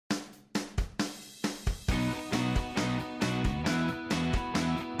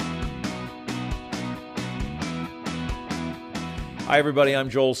Hi, everybody. I'm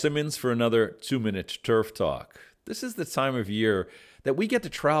Joel Simmons for another 2-Minute Turf Talk. This is the time of year that we get to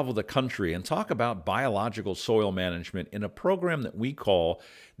travel the country and talk about biological soil management in a program that we call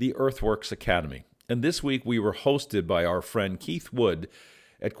the Earthworks Academy. And this week we were hosted by our friend Keith Wood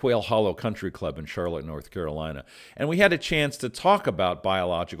at Quail Hollow Country Club in Charlotte, North Carolina. And we had a chance to talk about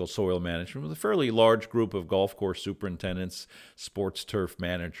biological soil management with a fairly large group of golf course superintendents, sports turf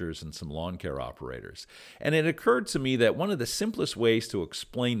managers, and some lawn care operators. And it occurred to me that one of the simplest ways to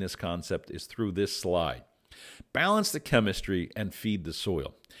explain this concept is through this slide. Balance the chemistry and feed the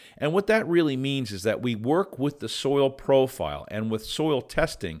soil. And what that really means is that we work with the soil profile and with soil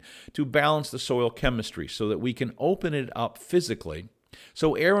testing to balance the soil chemistry so that we can open it up physically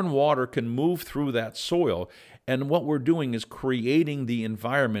so air and water can move through that soil. And what we're doing is creating the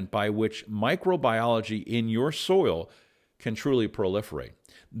environment by which microbiology in your soil can truly proliferate.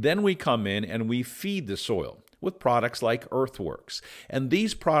 Then we come in and we feed the soil with products like Earthworks. And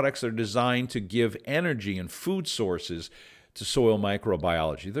these products are designed to give energy and food sources to soil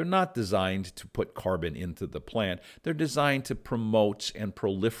microbiology. They're not designed to put carbon into the plant. They're designed to promote and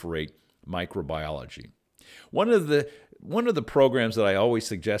proliferate microbiology. One of the programs that I always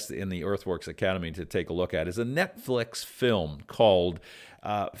suggest in the Earthworks Academy to take a look at is a Netflix film called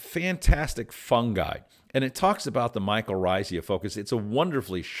Fantastic Fungi. And it talks about the mycorrhizae focus. It's a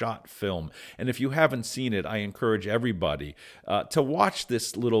wonderfully shot film. And if you haven't seen it, I encourage everybody to watch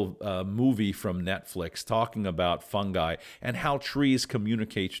this little movie from Netflix talking about fungi and how trees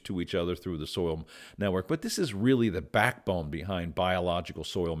communicate to each other through the soil network. But this is really the backbone behind biological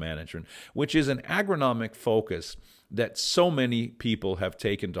soil management, which is an agronomic focus that so many people have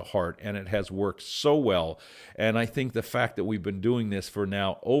taken to heart, and it has worked so well. And I think the fact that we've been doing this for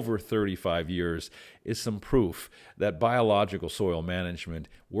now over 35 years is some proof that biological soil management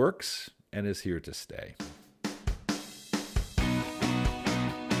works and is here to stay.